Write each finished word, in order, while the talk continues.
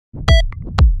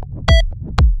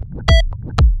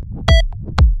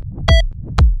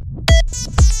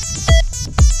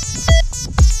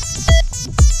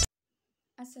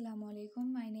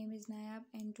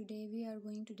and today we are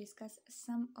going to discuss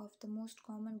some of the most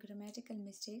common grammatical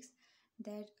mistakes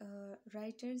that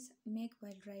writers make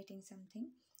while writing something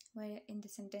while in the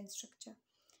sentence structure.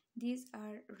 These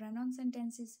are run-on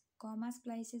sentences, comma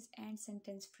splices, and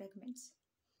sentence fragments.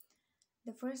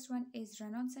 The first one is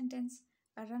run-on sentence.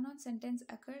 A run-on sentence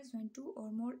occurs when two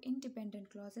or more independent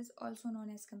clauses, also known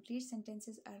as complete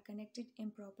sentences, are connected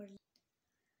improperly.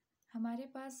 हमारे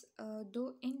पास दो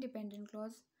independent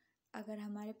clause अगर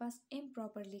हमारे पास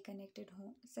improperly connected हों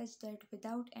such that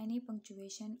without any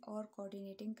punctuation or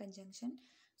coordinating conjunction,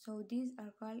 so these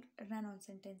are called run-on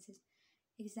sentences.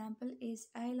 Example is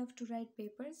I love to write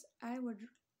papers. I would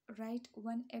write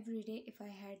one every day if I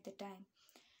had the time.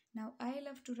 Now I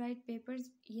love to write papers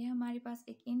ये हमारे पास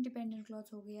एक independent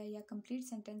clause हो गया या complete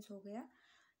sentence हो गया,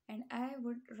 and I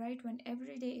would write one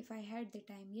every day if I had the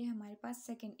time ये हमारे पास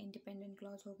second independent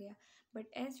clause हो गया.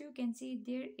 But as you can see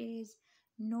there is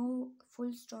no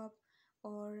full stop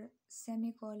or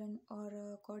semicolon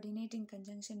or coordinating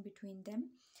conjunction between them,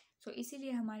 so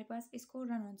इसीलिए हमारे पास इसको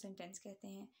run on sentence कहते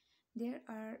हैं. There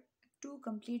are two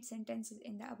complete sentences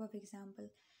in the above example.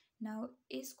 Now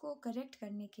इसको correct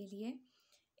करने के लिए,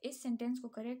 इस sentence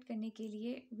को correct करने के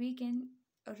लिए we can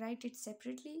write it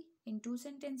separately in two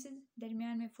sentences.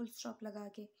 दरमियान में full stop लगा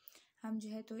के हम जो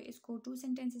है तो इसको two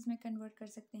sentences में convert कर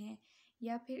सकते हैं,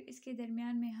 या फिर इसके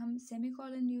दरमियान में हम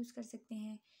semicolon यूज़ कर सकते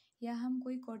हैं, या हम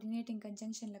कोई coordinating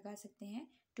conjunction लगा सकते हैं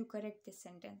to correct this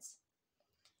sentence.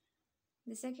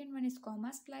 The second one is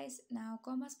comma splice. Now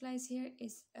comma splice here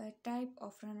is a type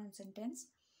of run-on sentence.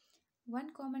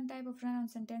 One common type of run-on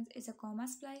sentence is a comma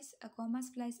splice. A comma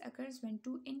splice occurs when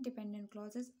two independent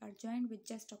clauses are joined with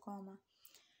just a comma.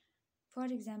 For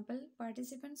example,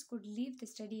 participants could leave the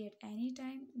study at any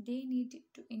time. They need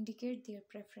to indicate their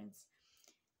preference.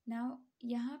 Now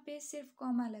यहाँ पे सिर्फ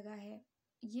comma लगा है.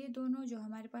 ये दोनों जो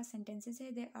हमारे पास sentences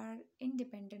है, they are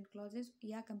independent clauses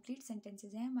या complete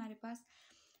sentences हैं हमारे पास.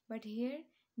 But here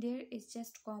there is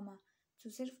just comma. तो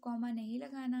सिर्फ कॉमा नहीं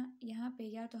लगाना, यहाँ पे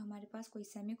या तो हमारे पास कोई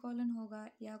सेमीकोलन होगा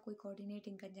या कोई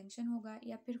कोऑर्डिनेटिंग कंजंक्शन होगा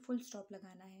या फिर फुल स्टॉप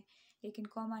लगाना है, लेकिन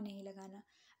कॉमा नहीं लगाना.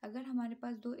 अगर हमारे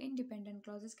पास दो इंडिपेंडेंट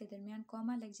क्लॉजेस के दरमियान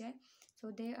कॉमा लग जाए,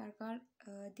 सो they are called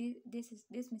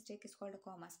this mistake is called a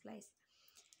comma splice.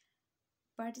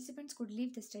 Participants could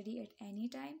leave the study at any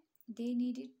time. They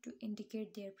needed to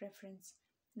indicate there preference.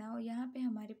 Now यहाँ पे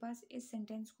हमारे पास इस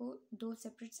सेंटेंस को दो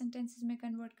सेपरेट सेंटेंसेस में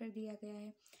कन्वर्ट कर दिया गया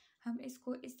है. हम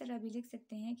इसको इस तरह भी लिख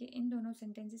सकते हैं कि इन दोनों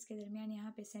सेंटेंसेस के दरमियान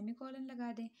यहाँ पे सेमीकोलन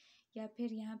लगा दें या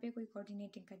फिर यहाँ पे कोई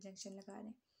कोऑर्डिनेटिंग कंजंक्शन लगा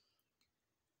दें.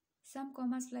 Some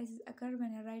comma splices occur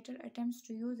when a writer attempts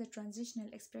to use a transitional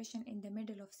expression in the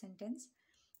middle of sentence.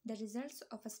 The results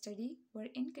of a study were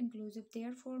inconclusive,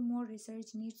 therefore more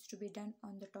research needs to be done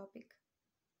on the topic.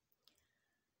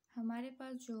 हमारे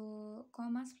पास जो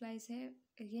comma splice है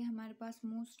ये हमारे पास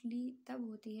mostly तब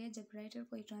होती है जब writer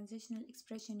कोई ट्रांजिशनल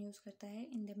एक्सप्रेशन यूज़ करता है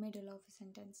in the middle of a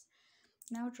sentence.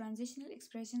 Now transitional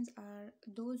expressions are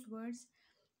those words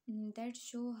that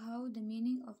show how the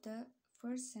meaning of the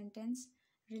first sentence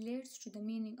relates to the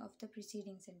meaning of the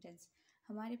preceding sentence.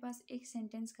 हमारे पास एक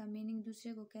sentence का meaning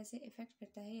दूसरे को कैसे effect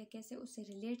करता है या कैसे उससे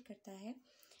रिलेट करता है,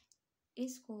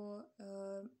 इसको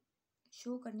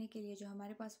शो करने के लिए जो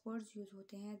हमारे पास वर्ड्स यूज़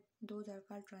होते हैं, those are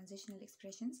called transitional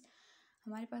expressions.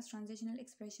 हमारे पास ट्रांजिशनल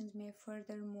एक्सप्रेशंस में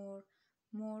further more,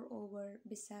 more over,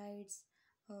 besides,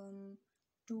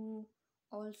 to,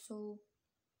 also,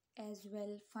 as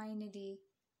well, finally,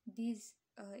 these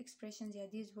expressions, yeah,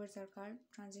 these words are called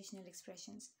transitional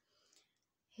expressions.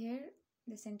 Here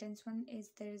the sentence one is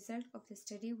the result of the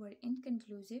study were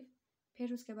inconclusive.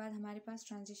 फिर उसके बाद हमारे पास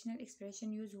transitional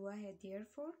expression use हुआ है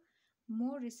therefore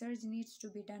more research needs to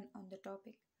be done on the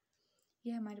topic.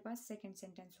 ये हमारे पास second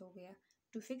sentence हो गया.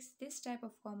 To fix this type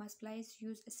of comma splice,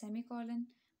 use a semicolon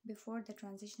before the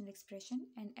transitional expression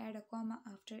and add a comma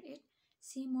after it.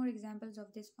 See more examples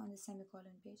of this on the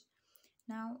semicolon page.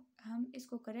 Now हम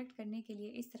इसको correct करने के लिए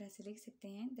इस तरह से लिख सकते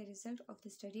हैं the result of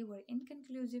the study were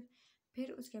inconclusive.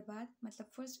 फिर उसके बाद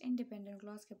मतलब first independent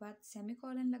clause के बाद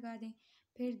semicolon लगा दें,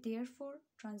 फिर therefore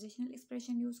transitional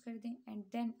expression यूज़ कर दें and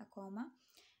then a comma,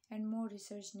 and more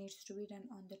research needs to be done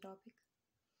on the topic.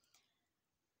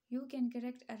 You can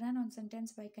correct a run-on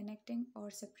sentence by connecting or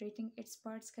separating its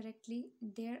parts correctly.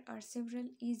 There are several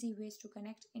easy ways to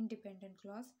connect independent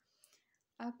clause.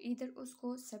 आप either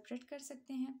उसको separate कर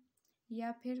सकते हैं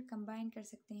या फिर combine कर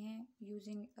सकते हैं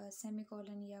using a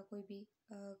semicolon या कोई भी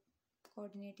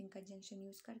coordinating conjunction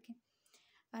use करके.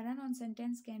 A run-on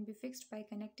sentence can be fixed by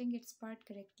connecting its part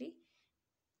correctly.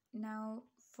 Now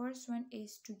first one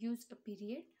is to use a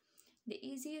period. The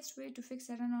easiest way to fix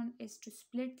a run-on is to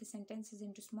split the sentences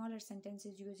into smaller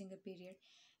sentences using a period.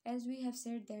 As we have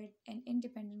said that an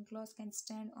independent clause can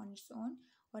stand on its own,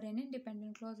 or an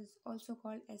independent clause is also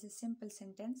called as a simple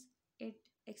sentence. It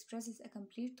expresses a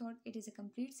complete thought. It is a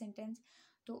complete sentence.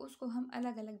 तो उसको हम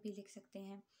अलग अलग भी लिख सकते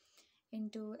हैं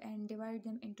into and divide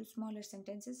them into smaller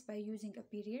sentences by using a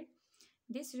period.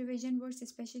 This revision works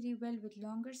especially well with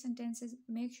longer sentences.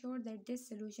 Make sure that this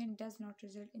solution does not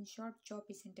result in short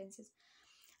choppy sentences.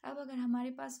 अब अगर हमारे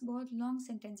पास बहुत long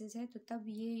sentences है तो तब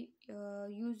ये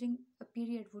using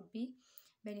period would be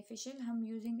beneficial. हम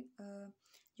using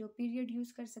जो पीरियड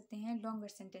यूज़ कर सकते हैं लॉन्गर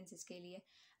सेंटेंसेस के लिए.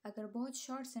 अगर बहुत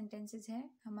शॉर्ट सेंटेंसेस है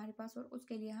हमारे पास और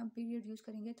उसके लिए हम पीरियड यूज़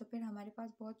करेंगे तो फिर हमारे पास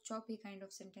बहुत चॉपी काइंड ऑफ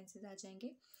सेंटेंसेस आ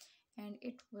जाएंगे and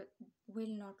it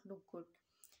will not look good.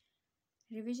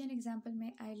 Revision example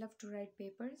में I love to right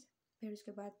papers, फिर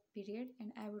उसके बाद period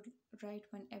and I would write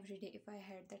one every day if I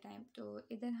had the time. तो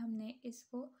इधर हमने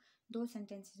इसको दो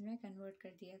सेंटेंसेस में कन्वर्ट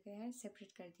कर दिया गया है,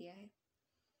 सेपरेट कर दिया है.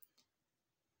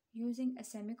 Using a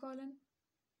semicolon.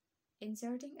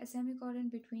 Inserting a semicolon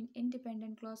between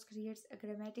independent clause creates a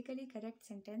grammatically correct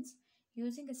sentence.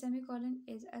 Using a semicolon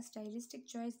is a stylistic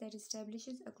choice that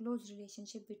establishes a close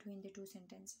relationship between the two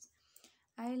sentences.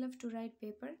 I love to write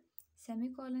paper,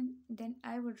 semicolon, then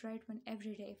I would write one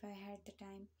every day if I had the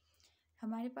time.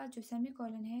 हमारे पास जो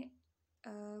semicolon है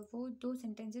वो दो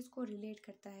sentences को relate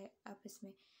करता है आपस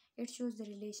में. It shows the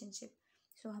relationship.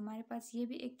 सो हमारे पास ये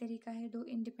भी एक तरीका है दो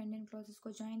इंडिपेंडेंट क्लॉजेस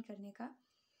को ज्वाइन करने का.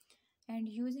 And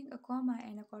using a comma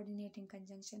and a coordinating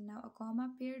conjunction. Now a comma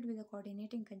paired with a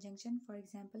coordinating conjunction, for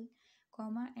example,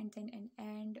 comma and then an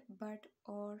and, but,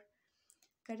 or,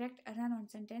 correct a run-on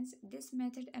sentence. This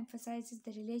method emphasizes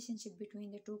the relationship between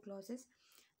the two clauses.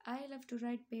 I love to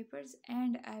write papers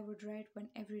and I would write one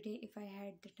every day if I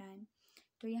had the time.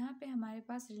 तो यहाँ पे हमारे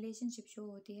पास relationship show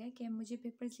होती है कि मुझे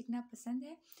papers लिखना पसंद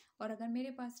है और अगर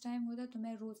मेरे पास टाइम होता तो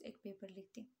मैं रोज़ एक पेपर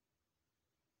लिखती.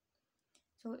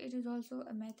 So it is also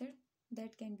a method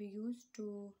that can be used to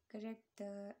correct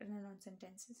the run-on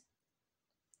sentences.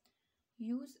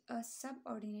 Use a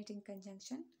subordinating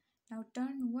conjunction. Now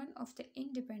turn one of the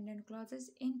independent clauses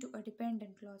into a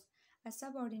dependent clause. A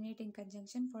subordinating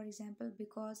conjunction, for example,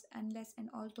 because, unless, and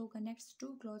although connects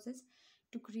two clauses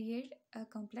to create a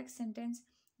complex sentence.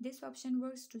 This option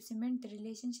works to cement the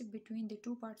relationship between the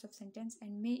two parts of sentence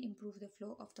and may improve the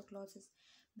flow of the clauses.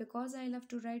 Because I love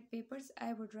to write papers,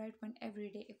 I would write one every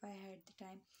day if I had the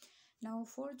time. Now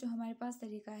fourth जो हमारे पास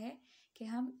तरीका है कि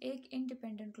हम एक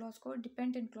independent clause को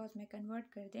dependent clause में convert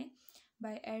कर दें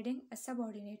by adding a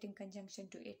subordinating conjunction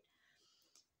to it.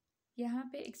 यहाँ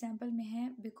पे एग्जांपल में है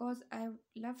because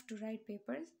I love to right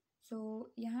papers. सो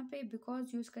यहाँ पे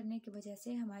बिकॉज यूज़ करने की वजह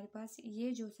से हमारे पास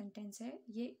ये जो सेंटेंस है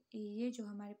ये जो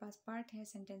हमारे पास पार्ट है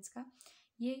सेंटेंस का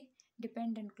ये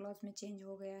डिपेंडेंट क्लॉज में चेंज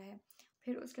हो गया है.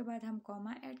 फिर उसके बाद हम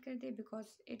कॉमा ऐड कर दे because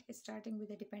it is starting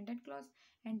with a dependent clause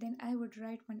and then I would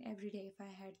write one every day if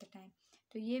I had the time.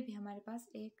 तो ये भी हमारे पास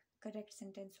एक करेक्ट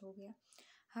सेंटेंस हो गया.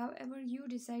 However you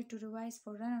decide to revise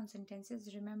for run-on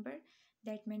sentences, remember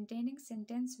that maintaining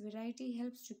sentence variety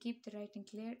helps to keep the writing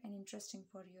clear and interesting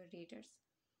for your readers.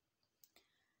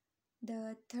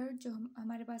 The third जो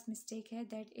हमारे पास mistake है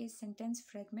that is sentence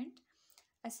fragment.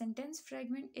 A sentence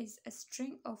fragment is a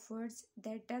string of words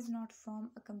that does not form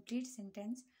a complete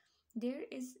sentence. There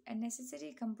is a necessary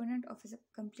component of a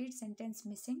complete sentence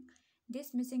missing.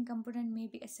 This missing component may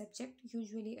be a subject,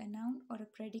 usually a noun, or a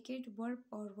predicate, verb,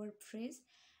 or verb phrase,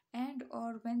 and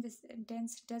or when the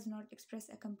sentence does not express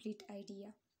a complete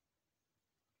idea.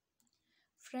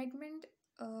 Fragment,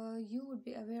 you would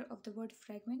be aware of the word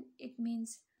fragment. It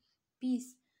means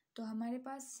piece. तो हमारे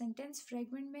पास sentence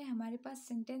fragment में हमारे पास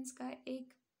sentence का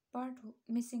एक part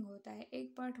missing होता है,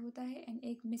 एक part होता है एंड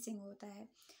एक मिसिंग होता है.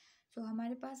 सो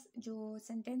हमारे पास जो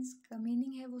सेंटेंस का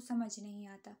मीनिंग है वो समझ नहीं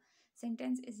आता.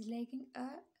 Sentence is lacking a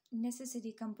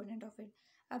necessary component of it.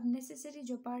 अब नेसेसरी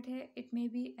जो पार्ट है it may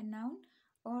be a noun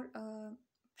और अ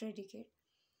predicate.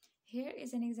 Here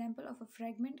is an example of a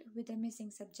fragment with a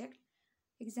missing subject.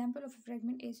 Example of a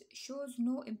fragment is shows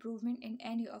no improvement in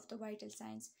any of the vital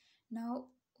signs. Now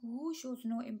who shows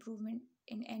no improvement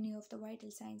in any of the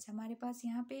vital signs? हमारे पास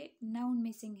यहाँ पे noun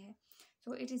missing है,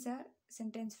 so it is a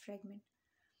sentence fragment.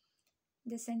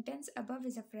 The sentence above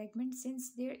is a fragment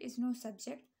since there is no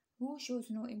subject who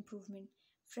shows no improvement.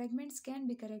 Fragments can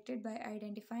be corrected by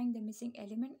identifying the missing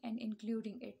element and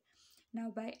including it. Now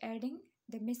by adding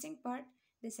the missing part,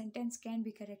 the sentence can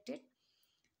be corrected.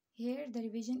 Here the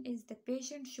revision is the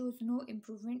patient shows no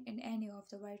improvement in any of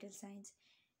the vital signs.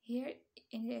 Here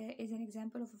is an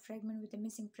example of a fragment with a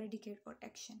missing predicate or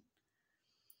action.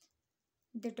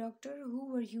 The doctor who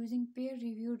were using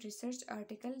peer-reviewed research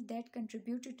article that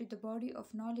contributed to the body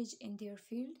of knowledge in their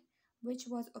field which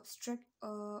was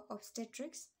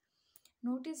obstetrics.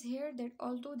 Notice here that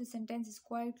although the sentence is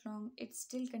quite long, it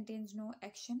still contains no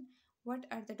action. What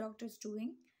are the doctors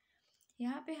doing?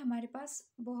 यहाँ पे हमारे पास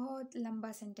बहुत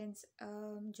लंबा sentence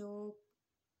जो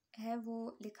है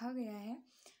वो लिखा गया है,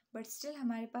 बट स्टिल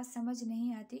हमारे पास समझ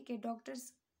नहीं आती कि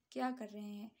डॉक्टर्स क्या कर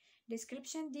रहे हैं.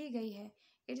 डिस्क्रिप्शन दी गई है.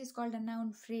 It is called a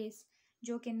noun phrase,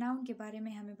 जो कि नाउन के बारे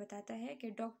में हमें बताता है कि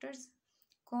डॉक्टर्स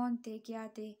कौन थे, क्या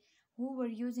थे. Who were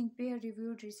using pair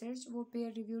reviewed research, वो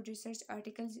pair reviewed research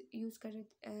articles use कर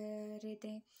रहे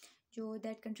थे जो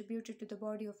that contributed to the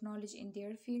body of knowledge in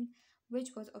their field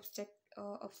which was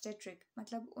obstetric.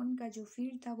 मतलब उनका जो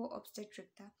फील्ड था वो ऑब्स्टेट्रिक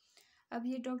था. अब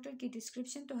ये डॉक्टर की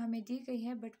डिस्क्रिप्शन तो हमें दी गई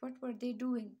है, but what were they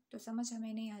doing तो समझ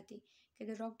हमें नहीं आती कि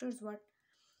द डॉक्टर्स व्हाट.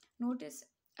 नोटिस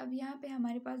अब यहाँ पे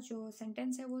हमारे पास जो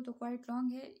सेंटेंस है वो तो क्वाइट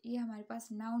लॉन्ग है, ये हमारे पास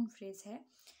नाउन फ्रेज है,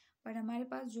 पर हमारे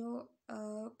पास जो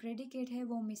प्रेडिकेट है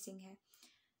वो मिसिंग है.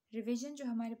 रिविजन जो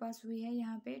हमारे पास हुई है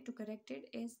यहाँ पे to corrected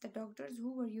is the doctors who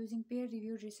were using pair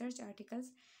reviewed research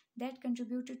articles that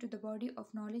contributed to the body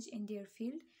of knowledge in their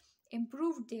field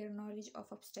improved their knowledge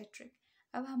of obstetric.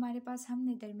 अब हमारे पास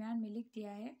हमने दरमियान में लिख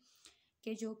दिया है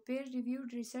कि जो पेयर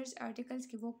रिव्यूड रिसर्च आर्टिकल्स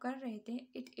के वो कर रहे थे,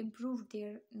 it improved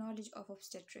their knowledge of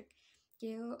obstetric,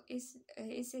 कि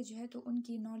इससे जो है तो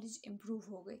उनकी नॉलेज इम्प्रूव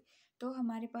हो गई. तो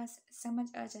हमारे पास समझ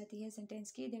आ जाती है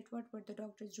सेंटेंस की that what were the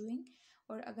doctors doing,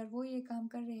 और अगर वो ये काम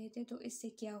कर रहे थे तो इससे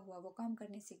क्या हुआ, वो काम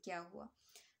करने से क्या हुआ.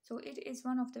 So it is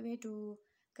one of the way to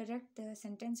correct the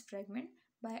sentence fragment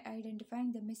by identifying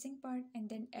the missing part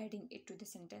and then adding it to the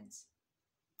sentence.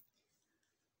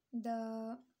 The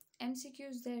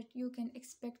MCQs that you can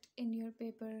expect in your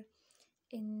paper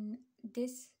in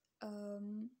this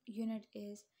unit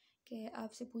is कि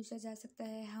आपसे पूछा जा सकता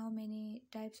है how many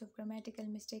types of grammatical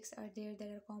mistakes are there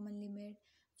that are commonly made.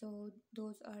 So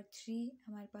those are 3.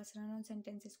 हमारे पास run on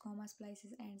sentences, comma,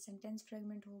 splices and sentence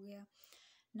fragment हो गया.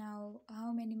 Now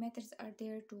how many methods are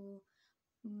there to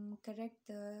correct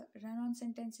the run on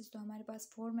sentences? तो हमारे पास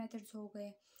 4 methods हो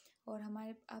गए. और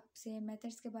हमारे आपसे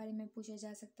मेथड्स के बारे में पूछा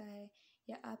जा सकता है,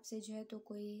 या आपसे जो है तो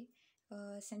कोई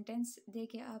सेंटेंस दे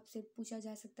के आपसे पूछा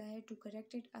जा सकता है टू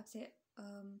करेक्ट इट. आपसे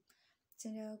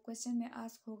क्वेश्चन में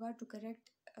आस्क होगा टू करेक्ट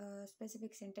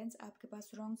स्पेसिफिक सेंटेंस. आपके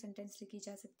पास रॉन्ग सेंटेंस लिखी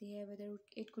जा सकती है, whether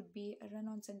it could be run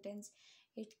on sentence,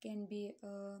 it can be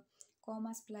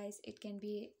comma splice, it can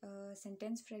be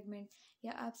sentence fragment,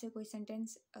 या आपसे कोई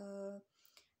सेंटेंस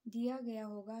दिया गया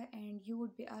होगा and you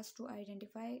would be asked to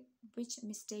identify which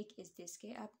mistake is this,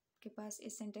 के आपके पास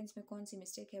इस सेंटेंस में कौन सी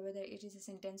मिस्टेक है, whether it is a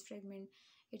sentence fragment,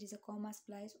 it is a comma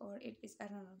splice और it is a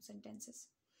run on sentences.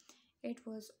 It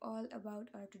was all about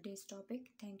our today's topic.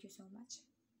 Thank you so much.